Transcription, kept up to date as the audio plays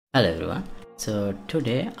Hello everyone. So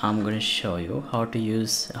today I'm going to show you how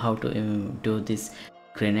to do this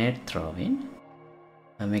grenade throwing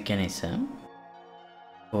mechanism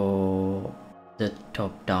for the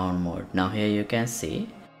top down mode. Now here you can see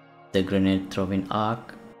the grenade throwing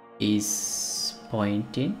arc is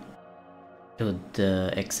pointing to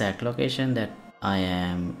the exact location that I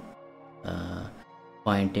am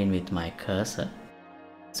pointing with my cursor.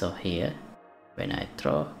 So here when I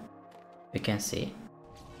throw, you can see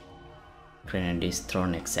grenade is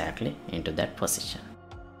thrown exactly into that position.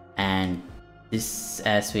 And this,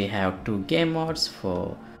 as we have two game modes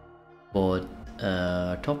for both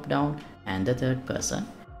top down and the third person,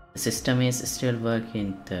 the system is still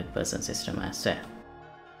working third person system as well.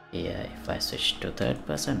 Here if I switch to third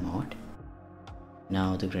person mode,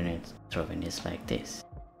 now the grenade throwing is like this.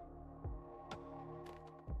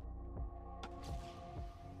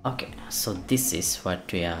 Okay, so this is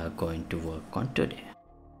what we are going to work on today.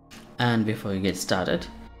 And before we get started,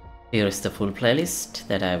 here is the full playlist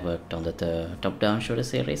that I worked on the top-down shooter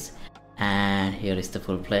series, and here is the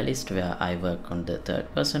full playlist where I work on the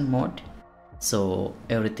third-person mode. So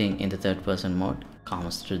everything in the third-person mode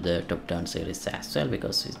comes to the top-down series as well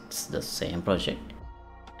because it's the same project.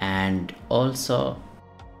 And also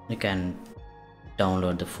you can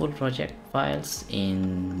download the full project files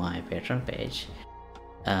in my Patreon page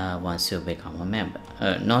once you become a member.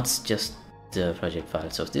 Not just the project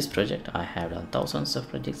files of this project. I have done thousands of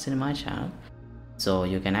projects in my channel, so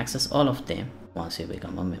you can access all of them once you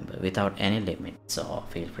become a member without any limit. So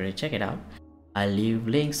feel free to check it out. I'll leave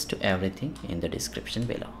links to everything in the description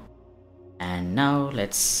below. And now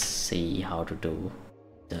let's see how to do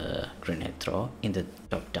the grenade throw in the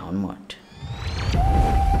top down mode.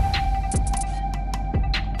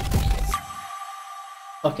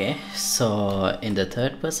 Okay, so in the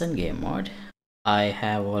third person game mode, I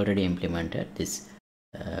have already implemented this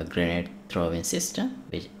grenade throwing system,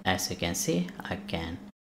 which as you can see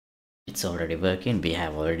it's already working. We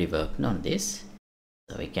have already worked on this,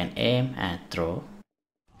 so we can aim and throw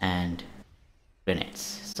and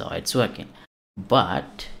grenades, so it's working.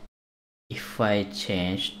 But if I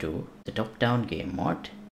change to the top down game mode,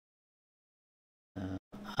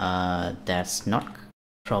 that's not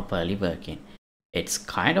properly working. It's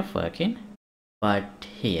kind of working, but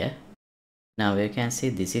here now you can see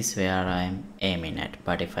this is where I'm aiming at,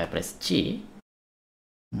 but if I press G,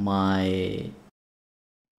 my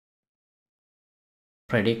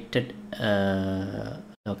predicted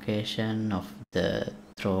location of the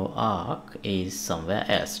throw arc is somewhere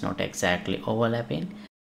else, not exactly overlapping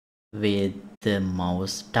with the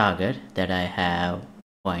mouse target that I have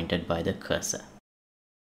pointed by the cursor.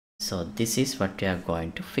 So this is what we are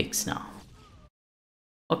going to fix now.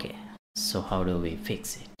 Okay, so how do we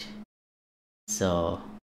fix it? So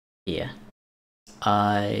here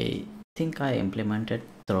I think I implemented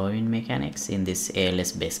throwing mechanics in this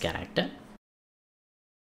ALS base character.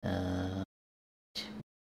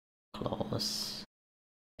 Close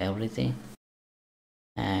everything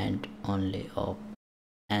and only open,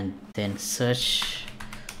 and then search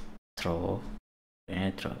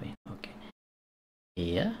grenade throwing. Okay,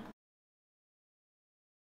 here.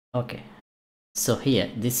 Okay, so here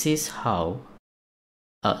this is how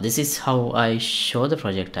I show the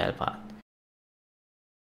projectile path.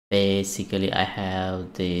 Basically I have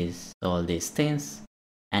all these things,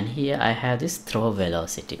 and here I have this throw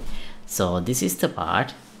velocity. So this is the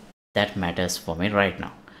part that matters for me right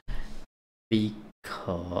now,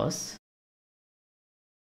 because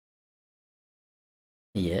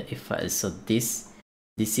here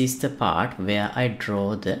this is the part where I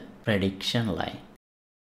draw the prediction line,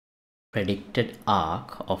 predicted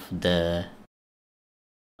arc of the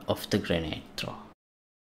grenade throw.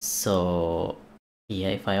 So here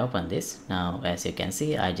if I open this, now as you can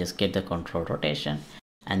see I just get the control rotation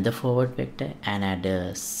and the forward vector and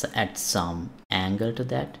add some angle to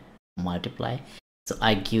that, multiply, so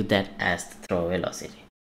I give that as the throw velocity.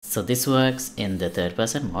 So this works in the third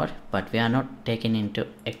person mode, but we are not taking into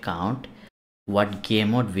account what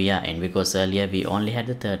game mode we are in, because earlier we only had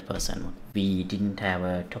the third person mode, we didn't have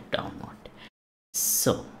a top down mode.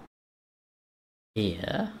 So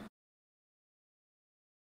here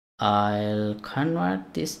I'll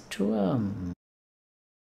convert this to a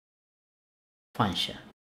function,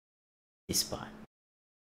 this part.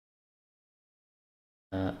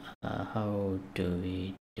 How do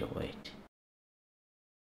we do it?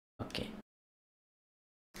 Okay,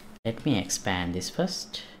 let me expand this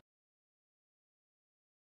first,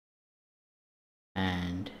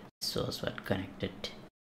 and this was what connected.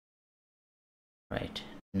 Right,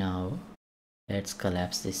 now let's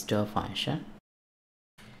collapse this to a function,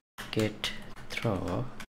 get throw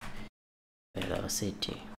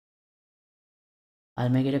velocity. I'll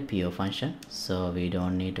make it a pure function, so we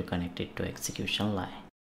don't need to connect it to execution line.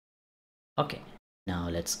 Okay, now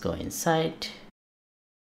let's go inside.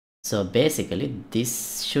 So basically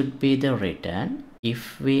this should be the return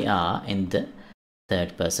if we are in the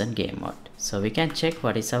third person game mode. So we can check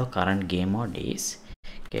what is our current game mode is.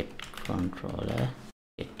 Get controller,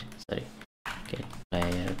 get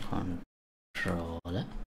player controller,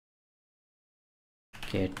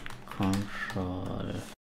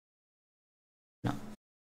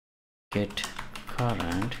 get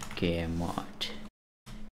current game mode.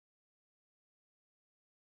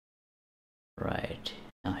 Right,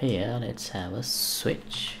 now here let's have a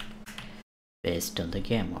switch based on the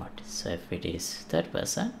game mode. So if it is third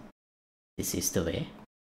person, this is the way.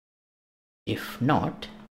 If not,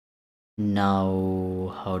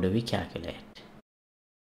 now how do we calculate?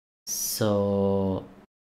 So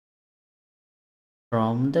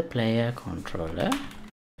from the player controller,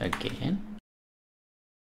 again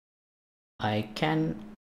I can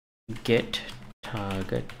get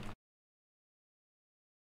target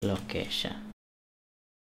location.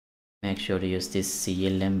 Make sure to use this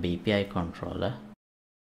CLM-BPI controller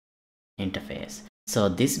interface. So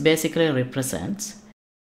this basically represents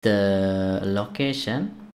the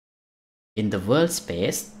location in the world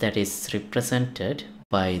space that is represented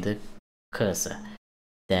by the cursor.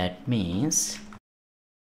 That means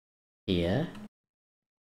here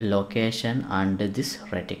location under this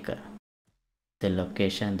reticle, the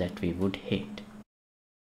location that we would hit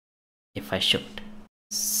if I shoot.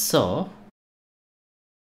 So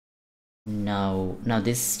now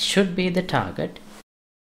this should be the target.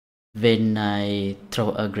 When I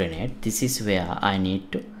throw a grenade, this is where I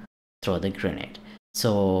need to throw the grenade.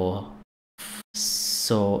 So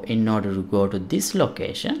in order to go to this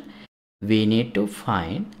location, we need to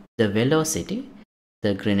find the velocity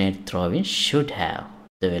the grenade throwing should have,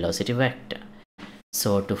 the velocity vector.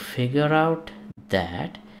 So to figure out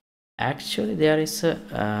that, actually there is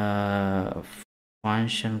a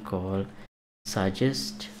function called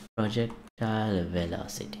suggest projectile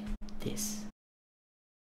velocity.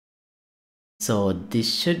 So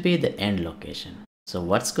this should be the end location. So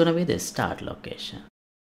what's gonna be the start location?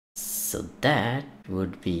 So that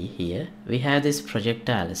would be here. We have this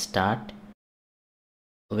projectile start,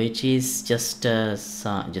 which is just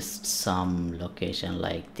some location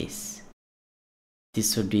like this.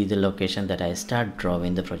 This would be the location that I start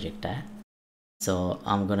drawing the projectile. So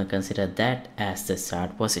I'm gonna consider that as the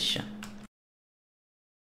start position.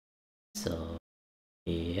 So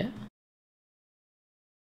here,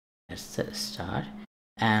 that's the start.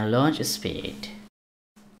 And launch speed,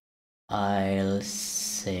 I'll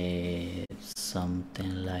say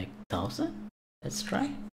something like 1000. Let's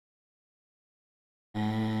try.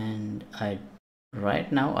 And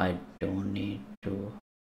right now I don't need to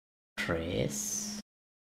trace,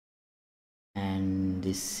 and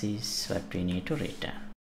this is what we need to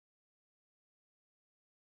return.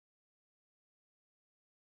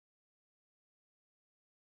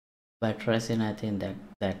 By tracing, I think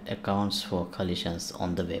that accounts for collisions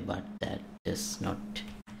on the way, but that is not,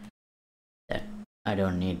 that I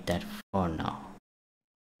don't need that for now.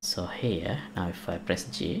 So here, now if I press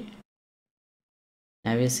G,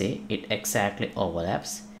 now you see it exactly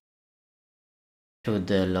overlaps to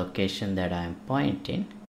the location that I'm pointing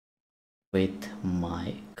with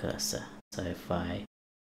my cursor. So if I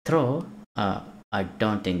throw, I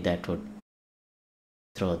don't think that would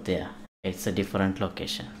throw there. It's a different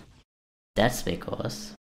location. That's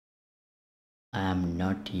because I am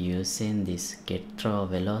not using this get throw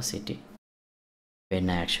velocity when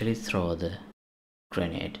I actually throw the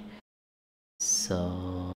grenade.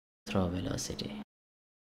 So throw velocity,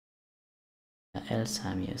 else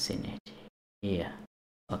I'm using it here.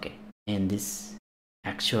 Okay, in this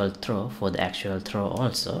actual throw, for the actual throw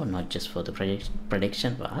also, not just for the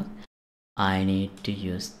prediction part, I need to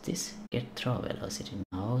use this get throw velocity.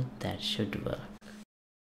 Now that should work.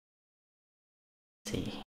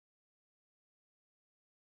 See,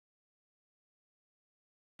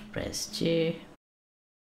 press G,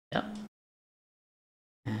 yeah,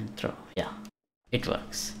 and throw. Yeah, it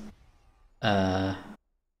works.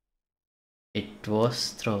 It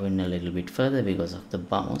was thrown a little bit further because of the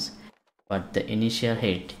bounce, but the initial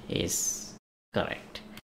hit is correct.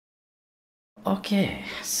 Okay,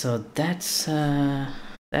 so that's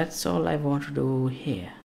all I want to do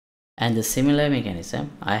here. And the similar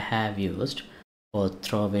mechanism I have used for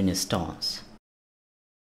throwing stones.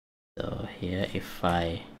 So here, if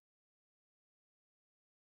I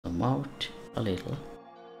zoom out a little,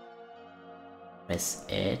 press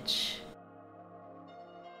H,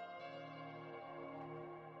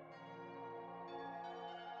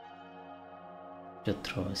 to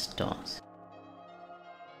throw stones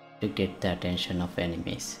to get the attention of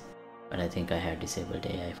enemies. But I think I have disabled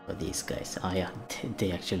AI for these guys. Oh yeah,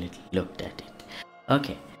 they actually looked at it.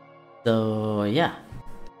 Okay, so yeah,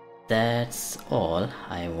 that's all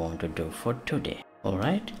I want to do for today.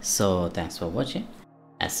 Alright, so thanks for watching.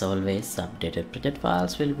 As always, updated project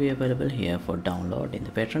files will be available here for download in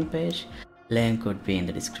the Patreon page. Link could be in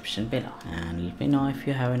the description below, and let me know if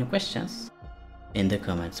you have any questions in the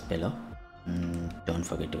comments below. Don't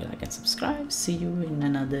forget to like and subscribe. See you in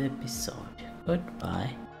another episode.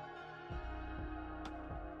 Goodbye.